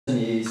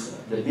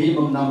The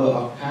minimum number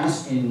of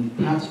cards in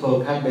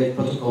practical card-based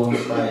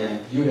protocols by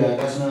Yulia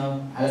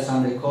Kastner,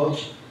 Alexander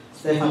Koch,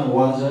 Stefan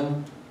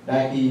Walzer,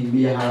 Daiki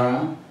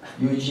Miyahara,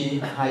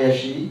 Yuichi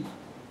Hayashi,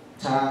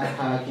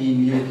 Takaki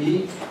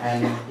Miyuki,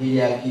 and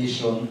Hideaki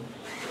Shun.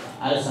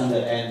 Alexander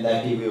and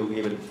Daiki will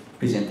give a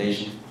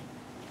presentation.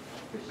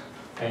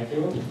 Thank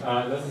you.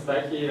 This is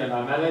Daiki and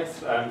I'm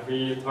Alex, and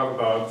we talk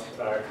about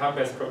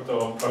card-based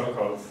crypto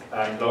protocols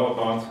and lower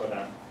bounds for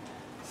them.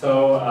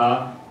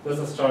 So this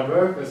is joint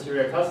work with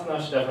Yulia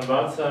Kastner, Stefan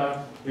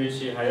Walzer,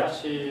 Yuichi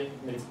Hayashi,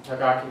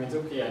 Takaki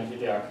Mizuki, and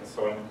Hideaki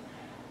Shun.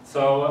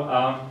 So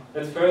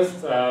let's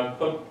first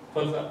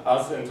put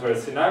us into a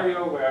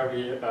scenario where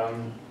we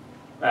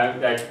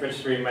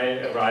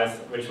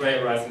which may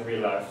arise in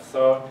real life.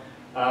 So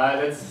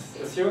let's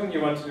assume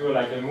you want to do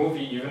like a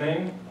movie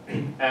evening,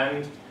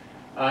 and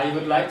you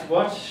would like to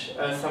watch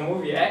some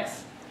movie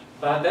X,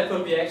 but that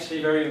would be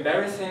actually very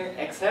embarrassing,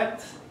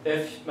 except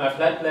if my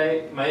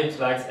flatmate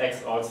likes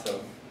X also.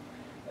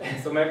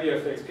 So maybe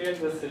you've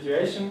experienced this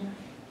situation,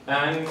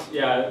 and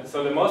yeah,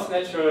 so the most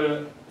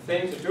natural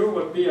thing to do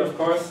would be, of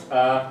course,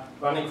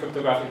 running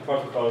cryptographic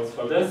protocols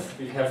for this.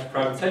 We have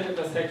private set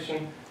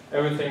intersection,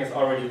 everything is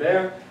already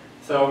there,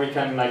 so we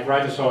can like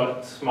write a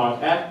short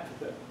smart app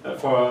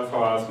for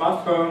our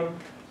smartphone,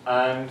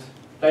 and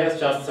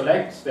players just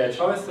select their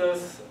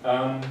choices.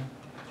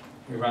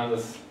 We run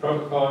this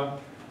protocol,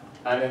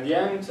 and in the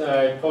end,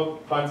 it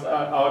points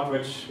out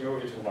which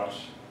movie to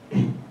watch.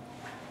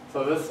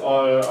 So this is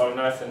all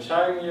nice and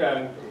shiny,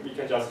 and we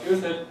can just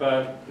use it,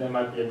 but there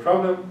might be a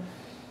problem.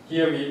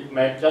 Here we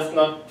might just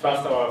not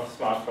trust our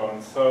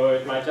smartphones, so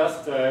it might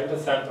just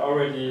intercept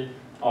already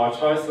our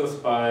choices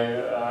by,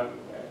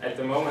 at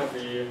the moment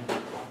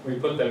we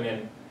put them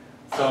in.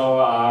 So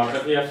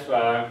but we have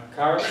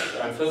cards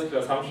and physical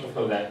assumption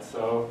for that.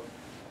 So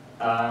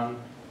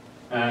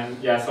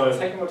and yeah, so the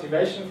second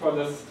motivation for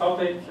this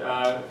topic,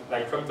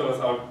 like crypto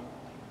without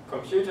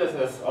computers,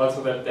 is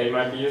also that they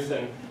might be used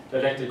in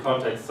didactic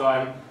context. So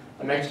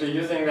I'm actually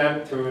using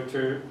them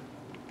to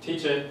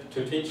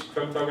teach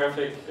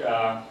cryptographic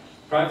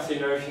privacy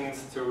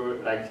notions to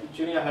like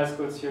junior high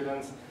school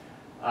students.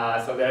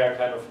 So they are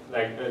kind of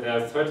like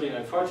they're 13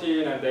 and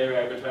 14, and they were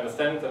able to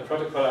understand the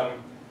protocol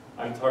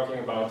I'm talking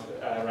about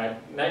right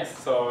next.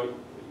 So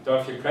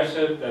don't feel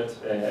pressured that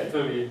it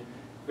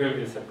will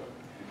be simple.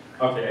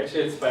 Okay,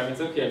 actually it's by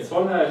Mizuki and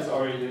Sona. It's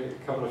already a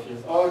couple of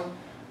years old,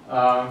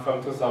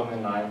 from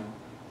 2009.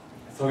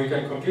 So we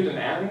can compute an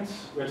AND,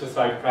 which is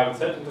like private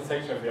set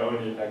intersection. If we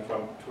only like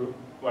want to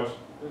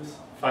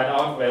find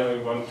out whether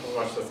we want to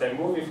watch the same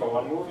movie for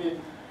one movie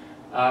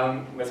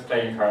with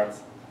playing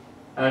cards.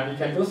 And we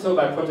can do so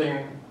by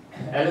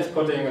Alice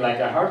putting like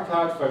a hard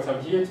card, for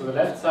example, here to the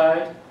left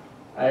side.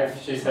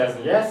 If she says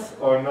yes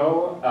or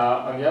no,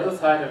 on the other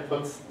side it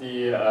puts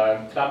the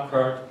club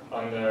card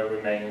on the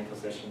remaining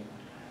position.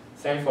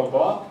 Same for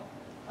Bob.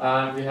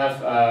 And we have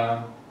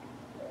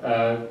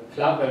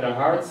club and the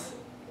hearts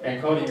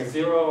encoding a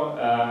 0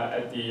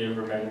 at the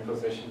remaining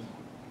positions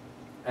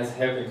as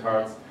helping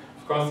cards.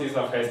 Of course, these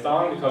are face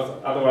down because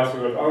otherwise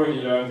we would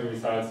already learn the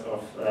results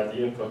of the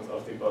inputs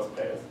of the both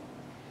players.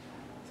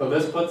 So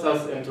this puts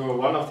us into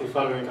one of the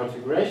following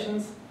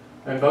configurations.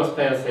 When both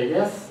players say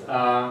yes,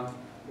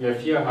 we have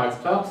here hearts,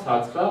 clubs,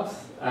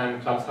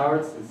 and clubs,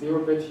 hearts, a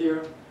 0-bit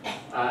here,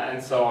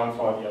 and so on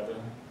for the other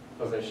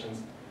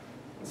positions.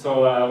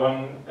 So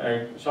one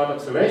short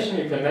observation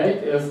you can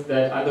make is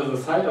that under the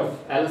side of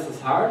Alice's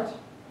heart,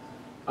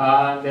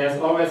 there's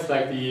always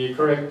like the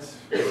correct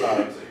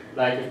result.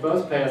 Like if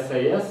both players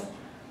say yes,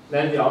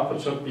 then the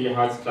output should be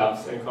hearts,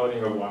 clubs,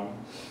 encoding a 1.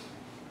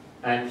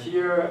 And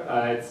here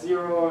it's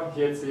 0,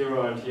 here it's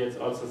 0, and here it's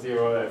also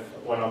 0 if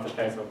one of the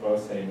players or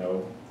both say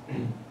no.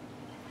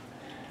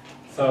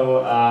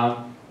 So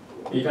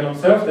you can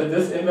observe that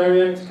this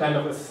invariant kind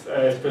of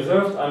is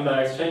preserved under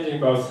exchanging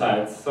both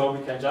sides. So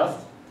we can just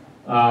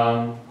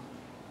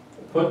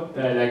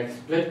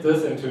split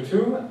this into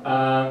two,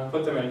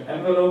 put them in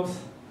envelopes,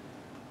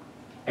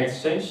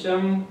 exchange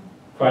them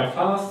quite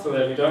fast so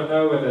that we don't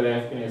know whether they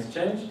have been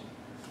exchanged,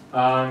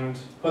 and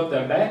put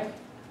them back.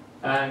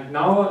 And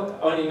now,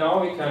 only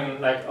now we can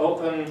like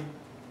open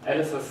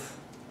Alice's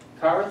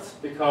cards,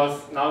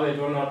 because now they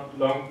do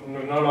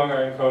no longer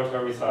encode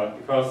her result,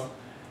 because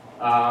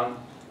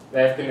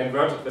they have been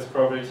inverted with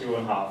probability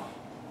 1/2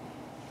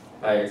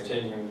 by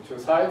exchanging the two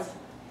sides.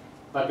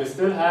 But we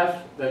still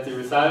have that the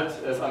result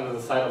is under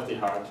the side of the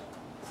heart,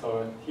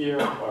 so here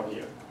or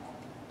here.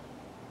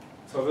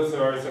 So this is a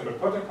very simple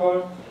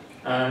protocol,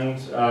 and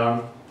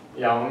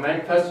yeah, our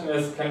main question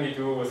is, can we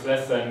do with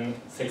less than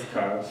 6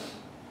 cards?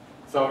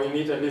 So we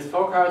need at least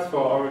 4 cards for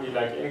already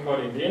like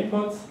encoding the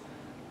inputs,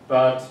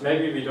 but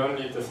maybe we don't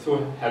need these 2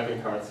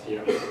 helping cards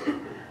here.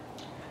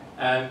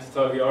 And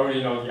so we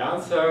already know the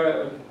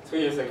answer. 2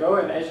 years ago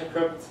in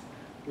AsiaCrypt,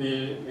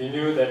 we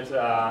knew that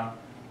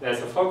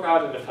there's a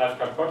 4-card and a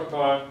 5-card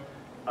protocol,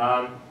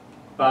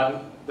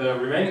 but the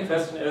remaining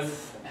question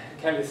is,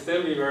 can we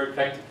still be very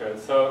practical?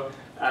 So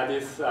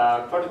these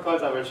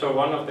protocols, I will show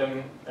one of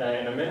them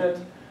in a minute,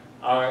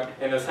 are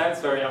in a sense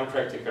very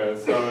unpractical.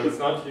 So it's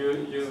not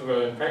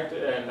usable in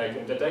practice, like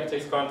in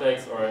didactics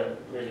context or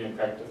really in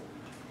practice.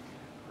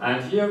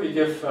 And here we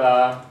give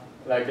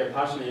like a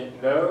partially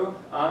no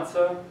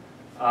answer.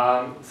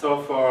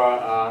 So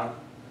for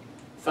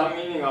some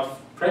meaning of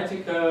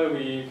practical,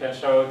 we can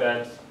show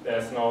that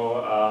there's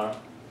no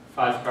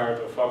 5-card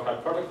or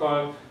 4-card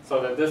protocol,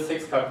 so that this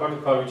 6-card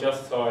protocol we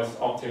just saw is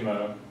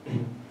optimal.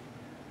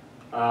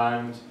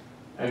 And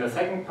in the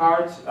second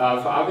part, for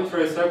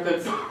arbitrary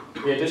circuits,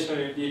 we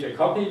additionally need a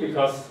copy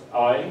because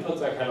our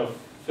inputs are kind of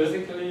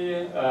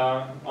physically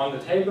on the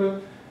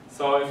table.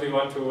 So if we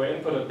want to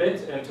input a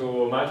bit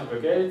into multiple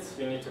gates,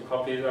 we need to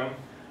copy them.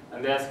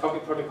 And there's copy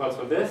protocols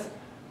for this.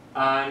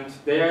 And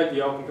there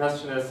the open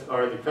question is,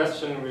 or the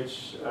question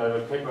which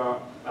the paper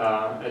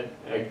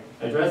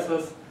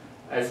addresses,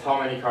 is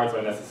how many cards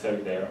are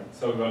necessary there.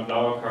 So we want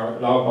lower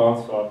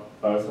bounds for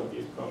both of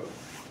these problems.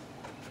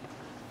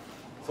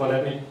 So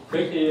let me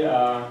quickly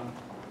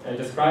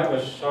describe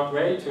a short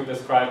way to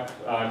describe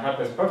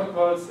card-based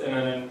protocols in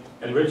an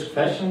enriched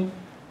fashion,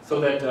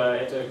 so that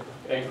it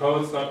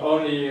encodes not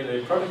only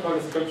the protocol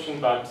description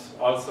but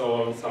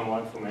also some more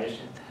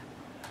information.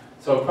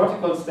 So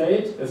protocol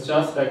state is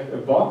just like a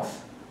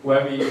box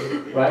where we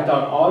write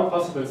down all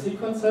possible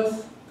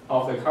sequences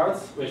of the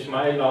cards which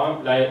might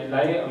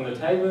lie on the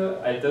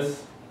table at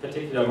this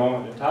particular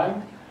moment in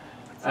time,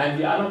 and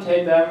we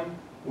annotate them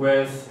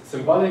with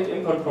symbolic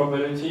input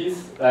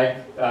probabilities,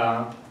 like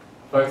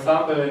for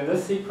example in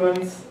this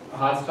sequence,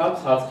 hearts,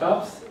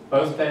 clubs,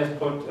 both players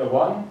put a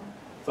 1.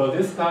 So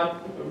this card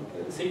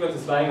sequence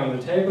is lying on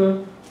the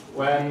table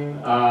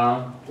when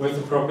with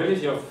the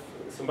probability of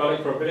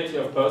symbolic probability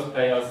of both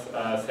players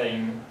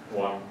saying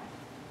 1.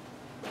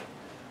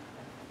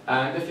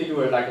 And if we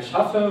do it like a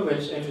shuffle,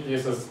 which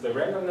introduces the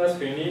randomness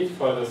we need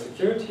for the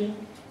security,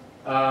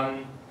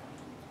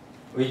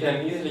 we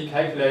can easily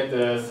calculate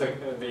the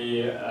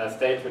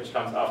state which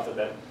comes after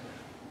that.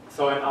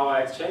 So in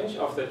our exchange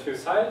of the two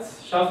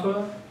sides,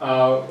 shuffle,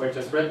 which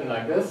is written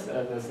like this,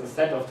 there's a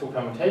set of two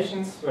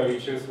permutations where we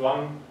choose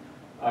one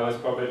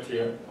with probability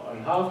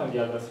 1/2 and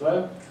the other as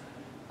well.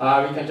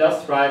 We can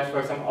just write, for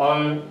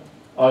example,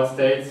 all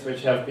states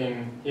which have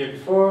been here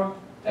before,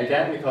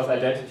 again because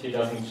identity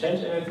doesn't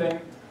change anything.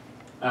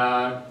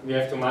 We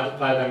have to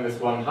multiply them with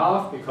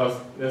 1/2 because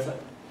this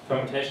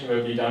permutation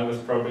will be done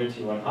with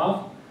probability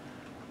 1/2.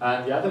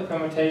 And the other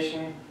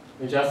permutation,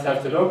 we just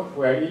have to look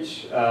where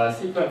each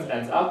sequence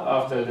ends up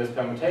after this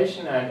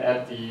permutation and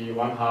add the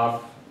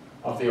 1/2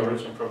 of the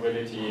original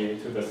probability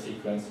to the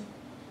sequence.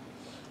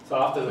 So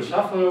after the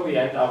shuffle, we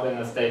end up in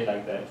a state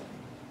like that.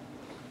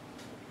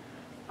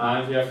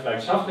 And we have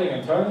like shuffling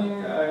and turning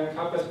in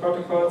card-based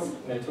protocols,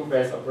 the two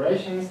base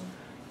operations.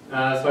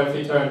 So if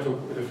we turn to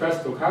the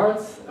first two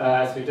cards,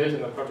 as we did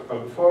in the protocol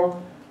before,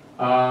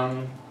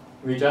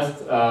 we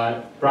just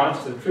branch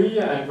the tree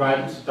and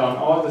write down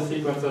all the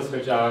sequences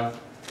which are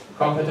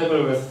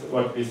compatible with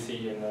what we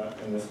see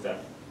in the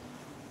step.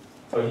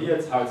 So here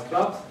it's hearts,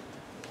 clubs,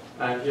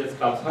 and here it's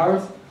clubs,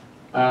 hearts.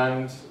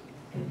 And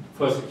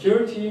for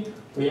security,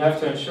 we have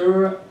to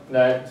ensure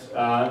that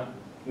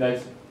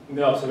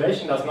the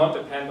observation does not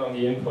depend on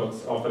the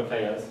inputs of the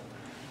players.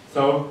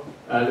 So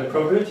the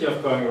probability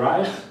of going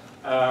right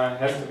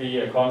has to be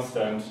a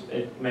constant.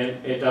 It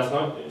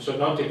should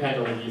not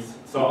depend on these.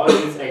 So all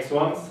these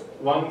x1s,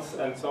 1s,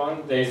 and so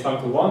on, they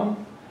sum to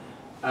 1.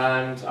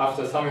 And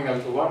after summing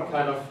them to 1,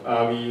 kind of,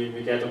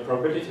 we get a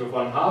probability of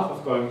 1/2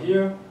 of going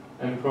here,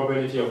 and a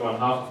probability of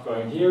 1/2 of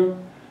going here.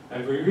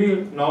 And we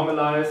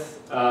re-normalize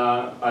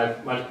by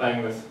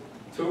multiplying with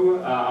 2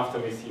 after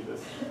we see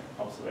this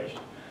observation.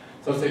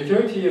 So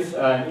security is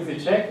an easy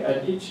check.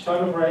 At each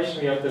turn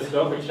operation, we have this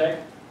local check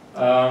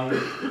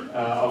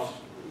of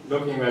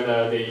looking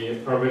whether the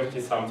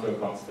probability sum to a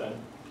constant.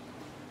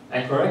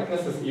 And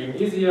correctness is even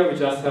easier. We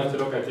just have to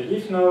look at the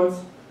leaf nodes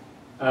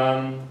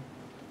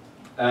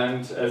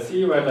and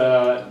see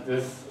whether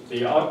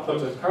the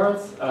outputted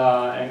cards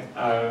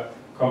are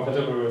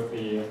compatible with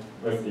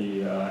the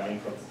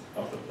inputs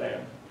of the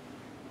player.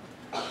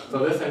 So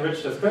this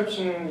enriched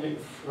description,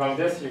 from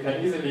this you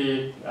can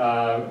easily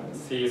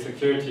see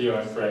security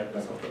or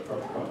correctness of the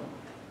protocol.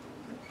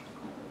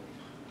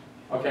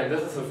 Okay,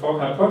 this is a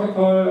 4-card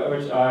protocol,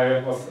 which I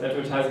was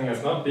advertising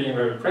as not being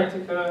very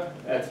practical.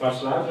 It's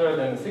much larger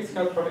than the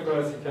 6-card protocol,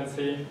 as you can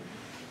see.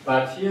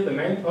 But here the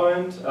main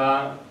point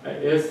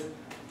is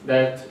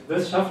that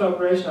this shuffle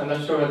operation, I'm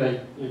not sure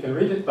whether you can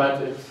read it,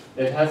 but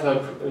it has a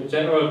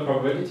general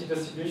probability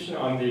distribution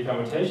on the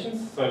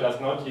permutations, so it does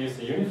not use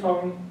the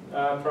uniform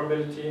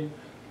probability.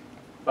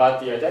 But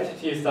the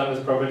identity is done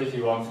with probability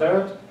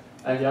 1/3,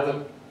 and the other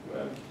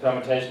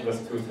permutation was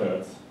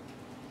 2/3.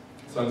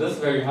 So this is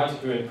very hard to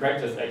do in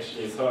practice,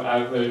 actually. So I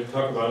will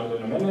talk about it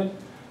in a minute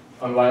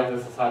on why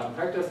this is hard to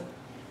practice.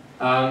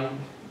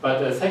 But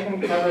the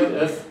second caveat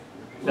is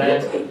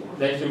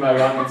that you might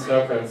run in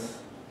circles.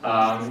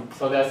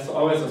 So there's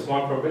always a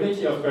small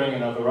probability of going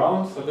another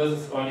round. So this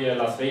is only a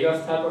Las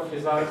Vegas type of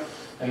result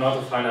and not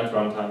a finite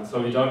runtime. So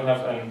we don't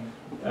have an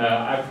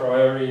a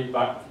priori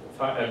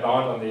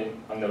bound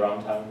on the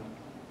runtime.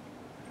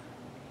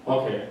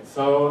 Okay,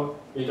 so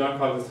we don't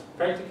call this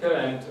practical,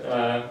 and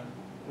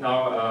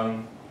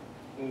now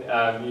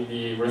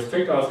we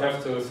restrict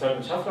ourselves to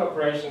certain shuffle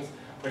operations,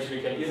 which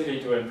we can easily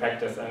do in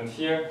practice. And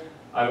here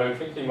I will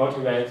quickly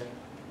motivate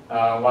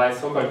why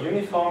so-called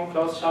uniform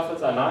closed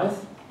shuffles are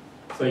nice.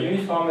 So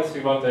uniform is we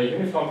want the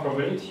uniform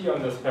probability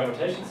on this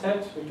permutation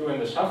set we do in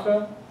the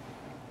shuffle.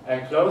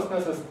 And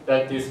closeness is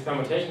that this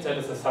permutation set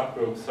is a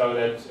subgroup, so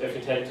that if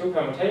we take two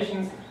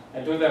permutations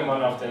and do them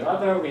one after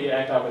another, we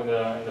end up in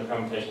the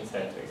permutation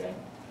set again.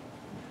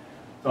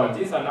 So and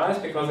these are nice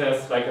because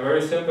there's like a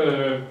very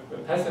simple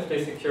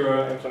passively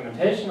secure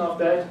implementation of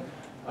that.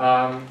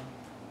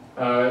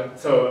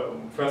 So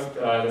first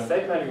the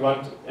statement, we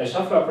want a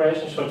shuffle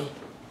operation should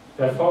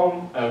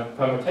perform a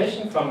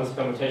permutation from this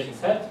permutation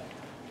set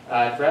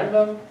at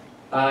random,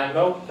 and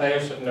no player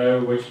should know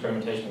which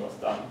permutation was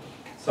done.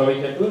 So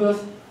we can do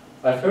this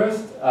by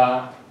first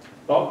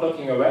Bob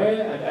looking away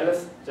and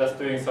Alice just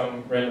doing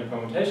some random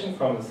permutation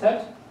from the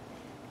set,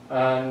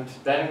 and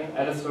then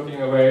Alice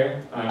looking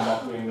away and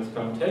Bob doing this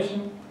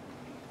permutation.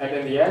 And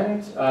in the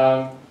end,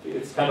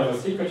 it's kind of a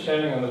secret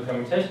sharing on the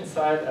permutation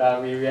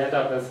side. We end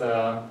up with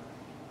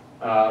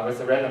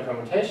a random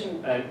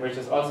permutation, and which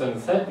is also in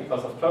the set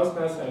because of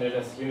closeness, and it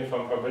has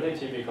uniform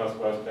probability because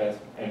worst case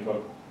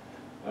input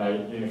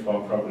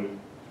uniform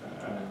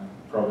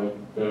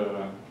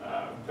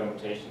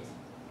permutations.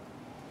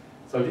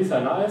 So these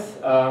are nice,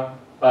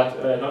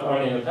 but not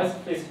only in the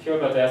passively secure,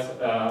 but there's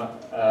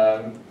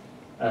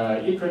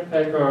ePrint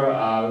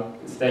paper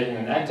stating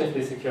an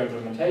actively secure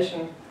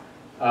implementation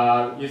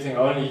using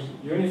only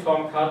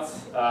uniform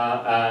cuts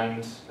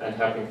and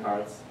helping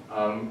cards.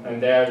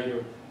 And there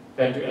you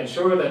can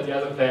ensure that the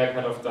other player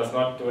kind of does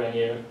not do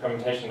any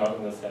permutation not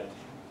in the set.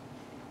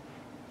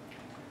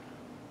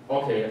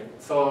 Okay,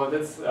 so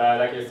that's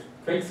like a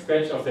quick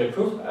sketch of the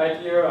proof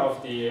idea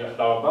of the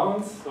lower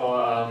bounds.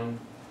 So,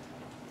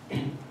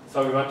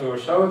 so we want to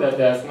show that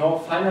there's no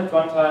finite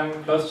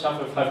runtime closed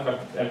shuffle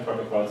 5-end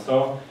protocol.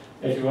 So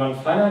if you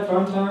want finite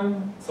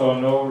runtime, so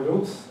no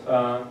loops,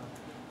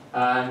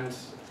 and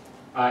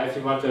if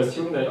you want to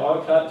assume that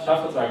all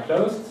shuffles are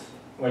closed,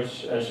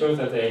 which shows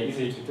that they're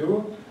easy to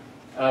do,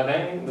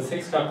 then the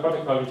 6-card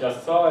protocol we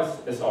just saw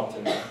is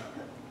optimal.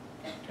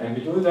 And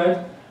we do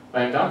that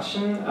by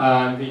induction,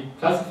 we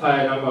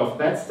classify a number of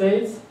bed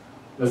states.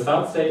 The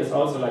start state is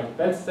also like a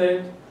bed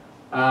state,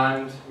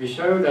 and we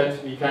show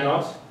that we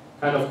cannot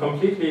kind of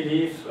completely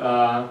leave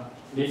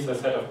the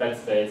set of bed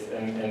states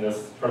in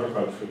this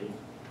protocol tree.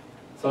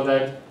 So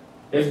that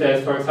if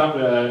there's, for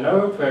example, a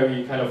node where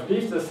we kind of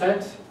leave the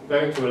set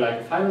going to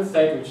like a final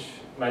state which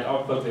might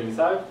output the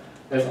result,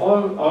 there's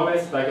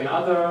always like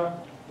another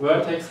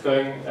vertex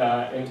going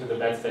into the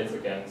bed states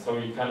again. So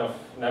we kind of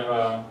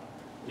never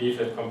leave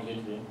it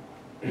completely.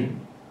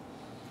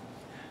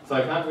 So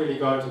I can't really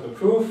go into the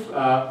proof,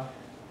 but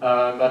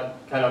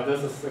kind of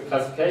this is a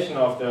classification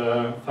of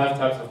the 5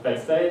 types of bed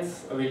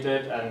states we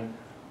did, and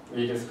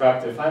we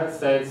described the final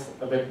states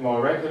a bit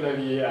more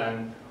regularly,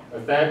 and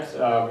with that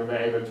we were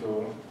able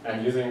to,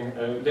 and using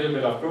a little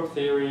bit of group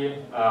theory,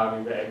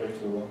 we were able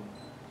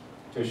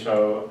to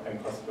show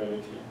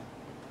impossibility.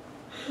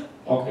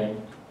 Okay.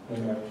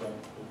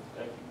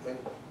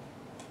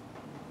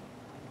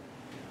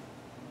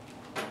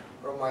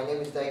 My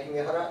name is Daiki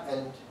Miyahara,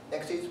 and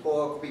next is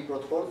for copy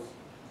protocols.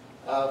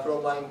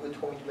 From my input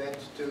commitment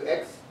to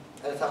X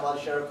and some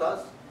additional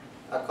cards,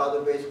 a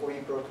card-based copy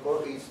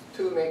protocol is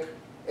to make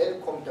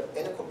n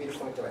copy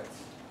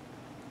commitments.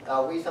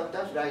 We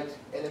sometimes write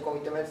n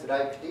commitments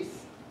like this,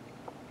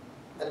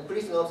 and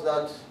please note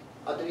that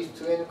at least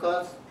 2 n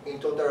cards in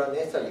total are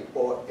necessary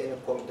for n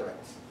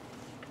commitments.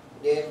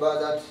 Remember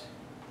that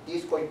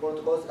these copy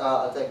protocols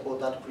are as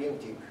important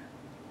primitive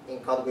in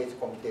card-based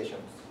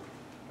computations.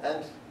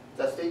 And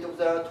the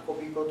state-of-the-art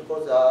copy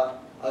protocols are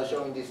as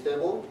shown in this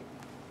table.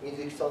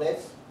 Mizuki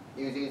Sonets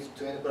uses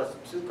 2n plus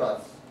 2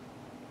 cards,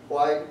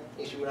 while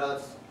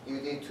Nishimura's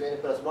uses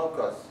 2n plus 1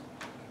 cards.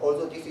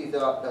 Although this is the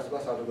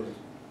Rasmus algorithm.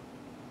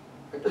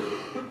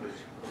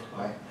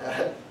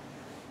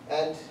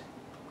 And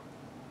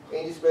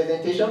in this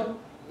presentation,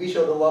 we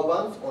show lower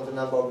bounds on the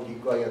number of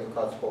required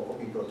cards for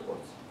copy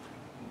protocols.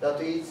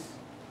 That is,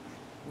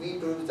 we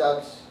prove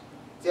that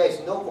there is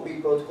no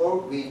copy protocol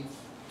with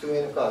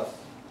 2n cards.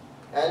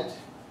 And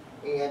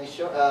in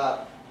addition,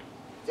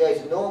 there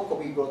is no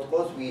copy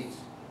protocol with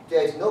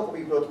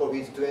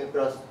 2n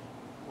plus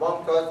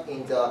 1 card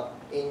in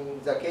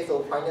the case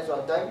of finite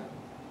runtime.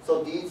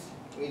 So these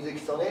Mizuki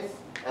Sonets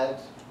and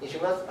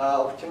Nishimura's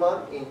are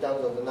optimal in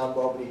terms of the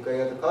number of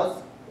required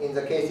cards in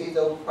the cases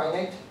of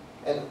finite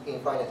and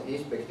infinite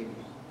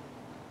respectively.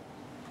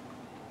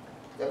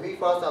 Then we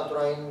first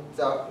outline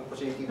the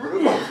impossibility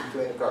group with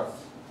 2n cards.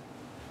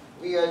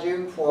 We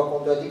assume for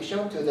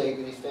contradiction to the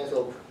existence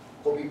of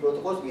copy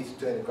protocols with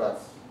 2n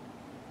cards.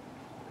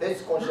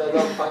 Let's consider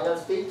the final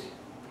state,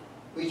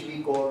 which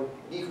we call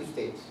leaf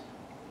state,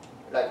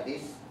 like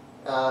this.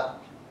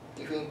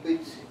 If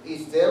input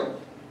is there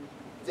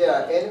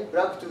are n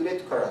black to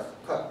red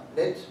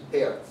red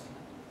pairs,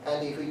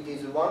 and if it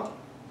is 1,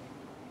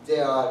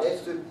 there are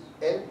red to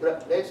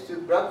led to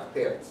black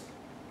pairs.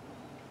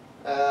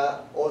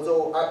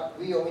 Although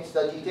we omit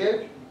the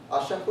detail,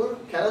 a shuffle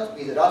cannot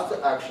be the last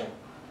action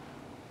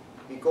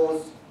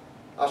because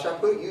a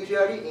shuffle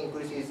usually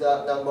increases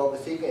the number of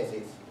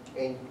sequences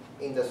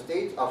in the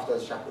state after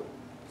the shuffle.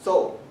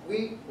 So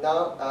we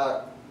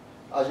now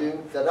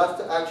assume the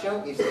last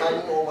action is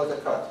turning over the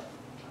card.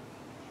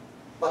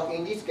 But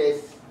in this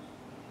case,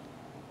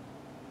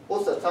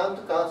 both the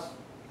turned cards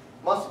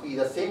must be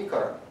the same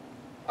color,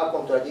 a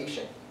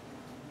contradiction.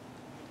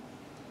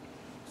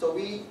 So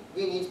we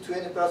need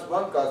 2n plus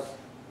 1 cards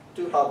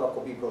to have a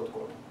copy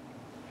protocol.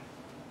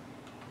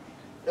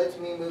 Let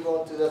me move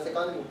on to the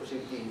second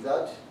impossibility,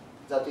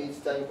 that is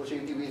the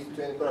impossibility with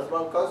 2n plus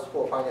 1 cards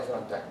for finite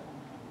runtime.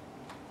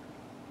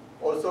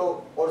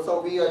 Also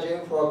we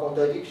assume for a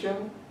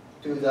contradiction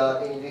to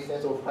the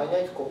inexistence of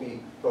finite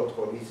copy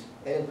protocol with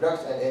n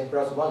blocks and n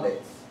plus 1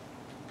 lengths.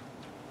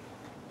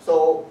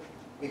 So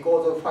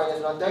because of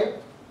finite runtime,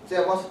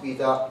 there must be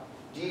the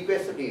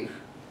deepest leaf,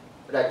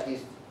 like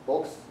this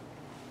box,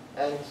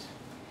 and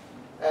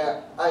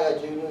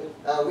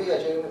we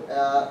assume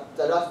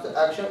the last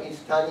action is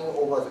turning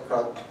over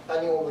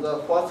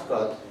the first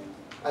card,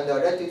 and the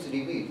let is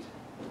revealed.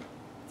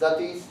 That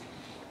is,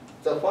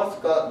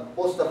 both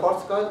the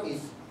first card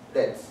is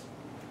lets,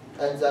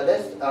 and the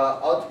rest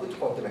are output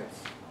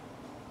complements.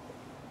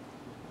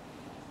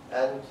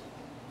 And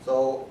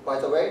so, by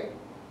the way,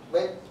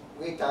 when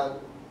we turn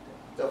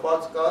the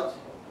first card,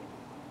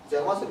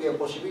 there must be a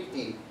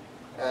possibility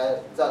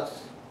that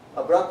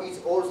a block is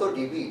also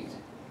revealed,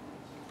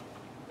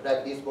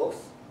 like this box.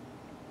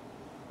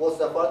 Both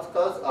the first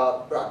cards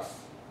are blocks,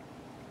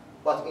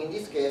 but in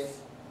this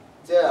case,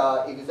 there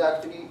are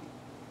exactly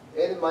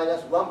n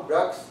minus 1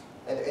 blocks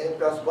and n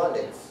plus 1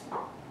 lengths.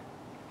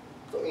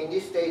 So in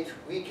this state,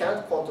 we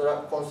can't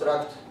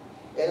construct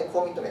n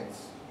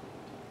commitments.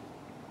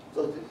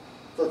 So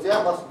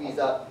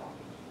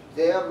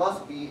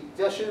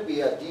there should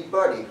be a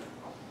deeper leaf,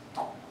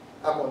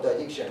 a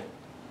contradiction.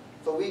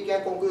 So we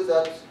can conclude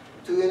that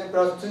 2n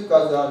plus 2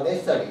 cards are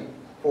necessary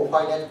for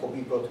finite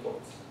copy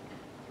protocols.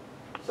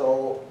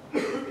 So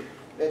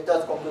let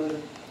us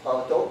conclude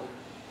our talk.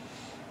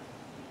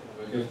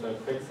 We'll give a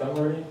quick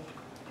summary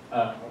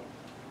of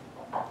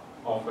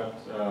what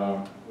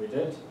we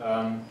did.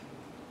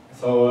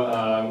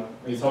 So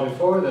we saw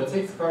before that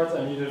 6 cards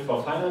are needed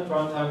for finite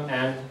runtime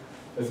and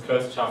with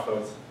closed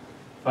shuffles.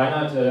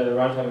 Finite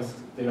runtime is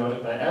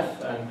denoted by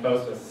F and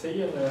closed with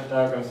C in the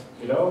diagrams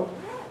below.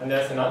 And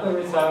there's another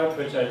result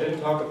which I didn't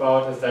talk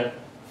about, is that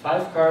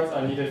 5 cards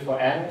are needed for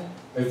N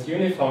with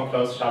uniform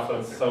closed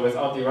shuffles. So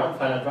without the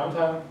finite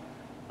runtime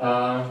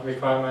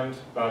requirement,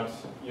 but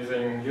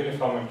using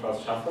uniform and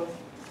closed shuffles.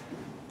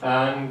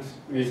 And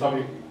we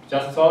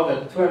just saw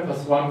that 2n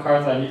plus 1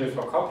 cards are needed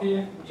for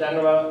copy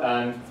general,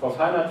 and for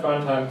finite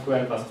runtime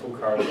 2n plus 2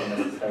 cards are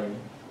necessary.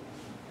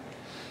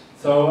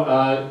 So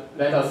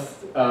let us,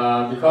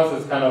 because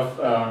it's kind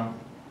of,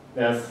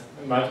 there's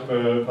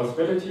multiple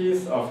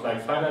possibilities of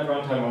like finite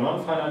runtime or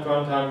non-finite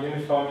runtime,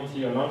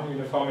 uniformity or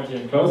non-uniformity,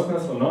 and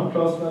closeness or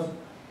non-closeness.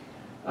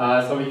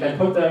 So we can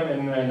put them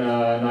in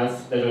a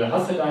nice little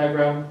Hasse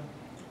diagram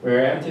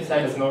where empty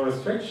set has no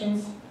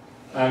restrictions.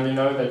 And we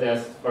know that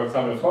there's, for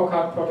example, a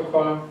 4-card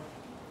protocol.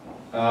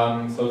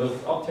 So this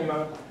is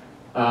optimal.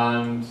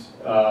 And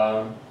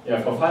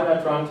yeah, for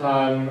finite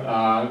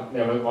runtime,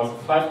 there was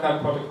a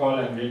 5-card protocol,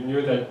 and we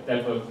knew that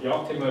that would be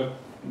optimal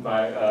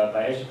by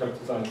HCOP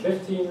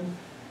 2015.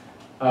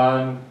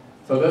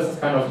 So this is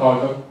kind of how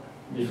it looked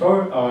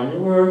before our new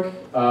work,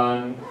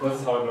 and this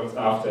is how it looks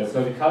after.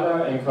 So the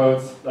color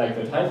encodes like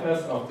the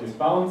tightness of these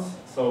bounds.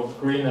 So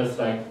green is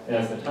like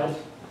there's a tight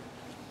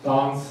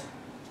bounds.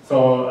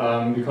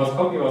 So because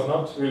copy was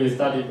not really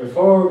studied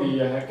before, we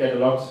get a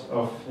lot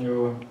of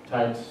new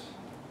tight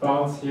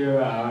bounds here,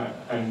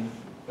 and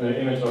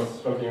the image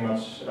was looking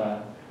much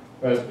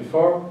worse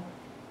before.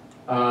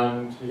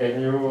 And we get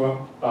new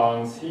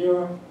bounds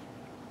here.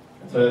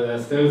 So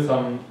there's still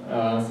some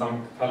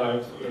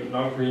colored,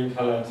 non-green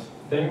colored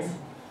things,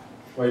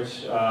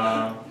 which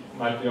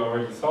might be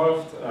already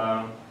solved.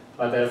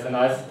 But there's a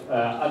nice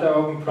other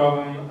open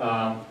problem.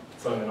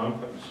 So in the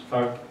non-published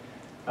part,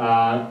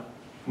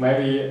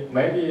 maybe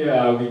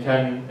we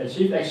can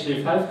achieve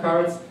actually 5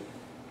 cards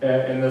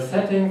in the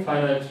setting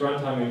finite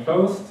runtime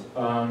enclosed.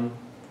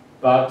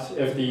 But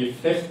if the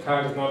 5th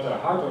card is not a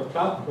heart or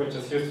club, which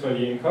is used for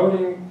the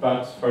encoding,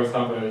 but for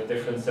example a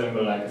different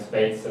symbol like a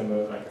spade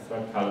symbol, like a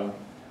third color.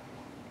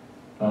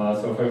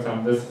 So for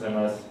example, this is a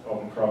nice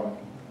open problem.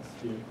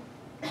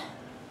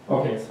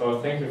 Okay,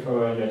 so thank you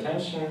for your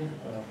attention.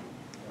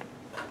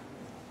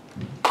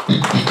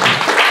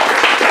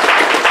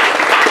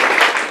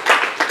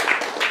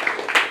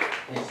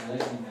 Thanks,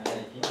 Alex and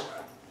Daiki.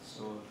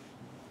 So,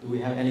 do we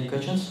have any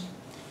questions?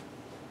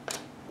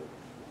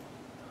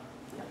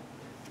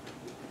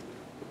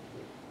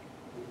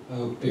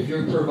 If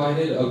you're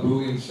provided a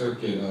Boolean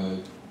circuit,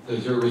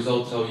 does your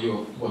result tell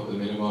you what the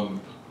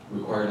minimum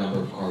required number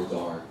of cards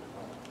are?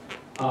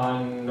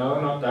 No,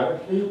 not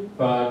directly,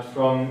 but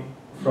from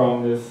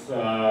this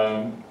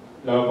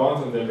lower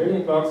bounds on the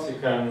building blocks, you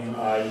can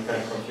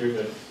compute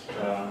it.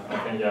 I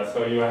think, yeah.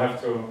 So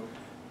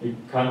you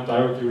can't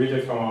directly read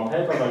it from our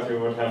paper, but you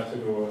would have to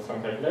do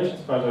some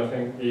calculations. But I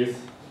think these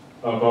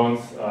lower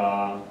bounds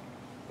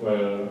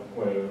will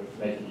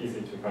make it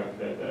easy to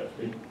calculate that.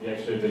 We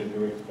actually didn't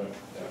do it, but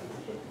yeah.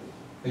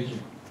 Thank you.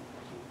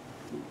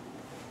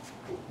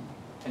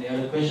 Any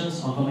other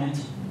questions or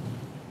comments?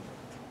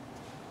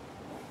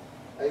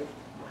 Okay,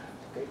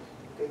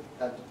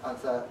 that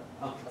answer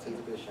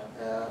the question.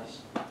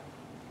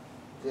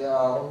 There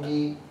are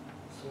only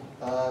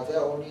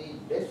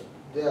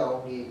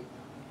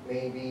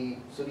maybe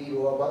 3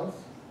 lower bounds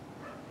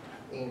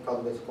in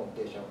cloud-based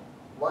computation.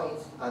 One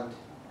is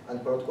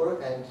and protocol,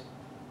 and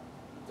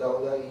the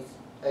other is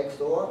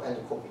XOR and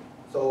copy.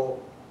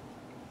 So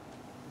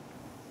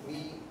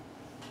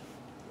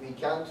we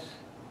can't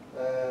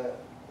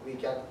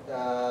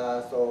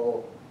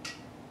so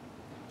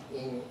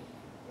in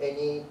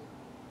any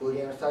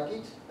Boolean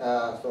circuit,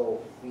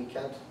 so we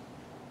can't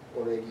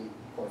already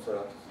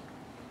construct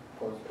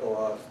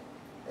or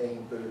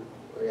input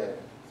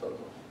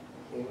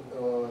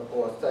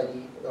or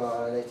study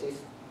analysis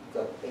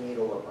that any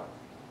lower bound.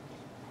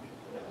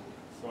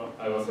 So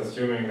I was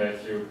assuming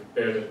that you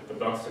build the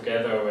blocks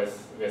together with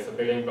the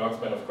building blocks,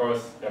 but of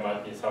course there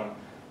might be some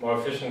more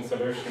efficient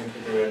solution to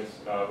do it,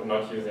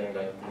 not using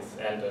like these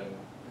and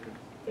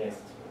things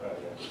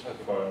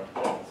for.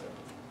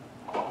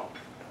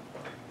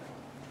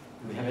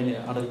 Do we have any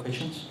other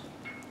questions?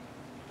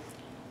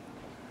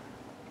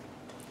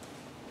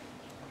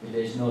 If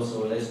there is no,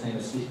 so let's thank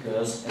the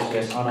speakers as well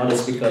as all other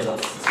speakers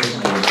of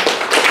session.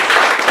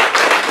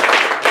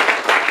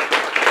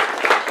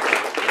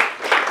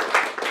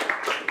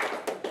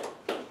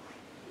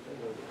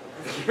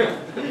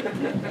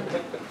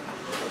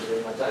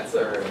 That's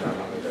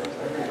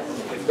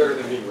it's better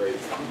than being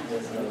raised.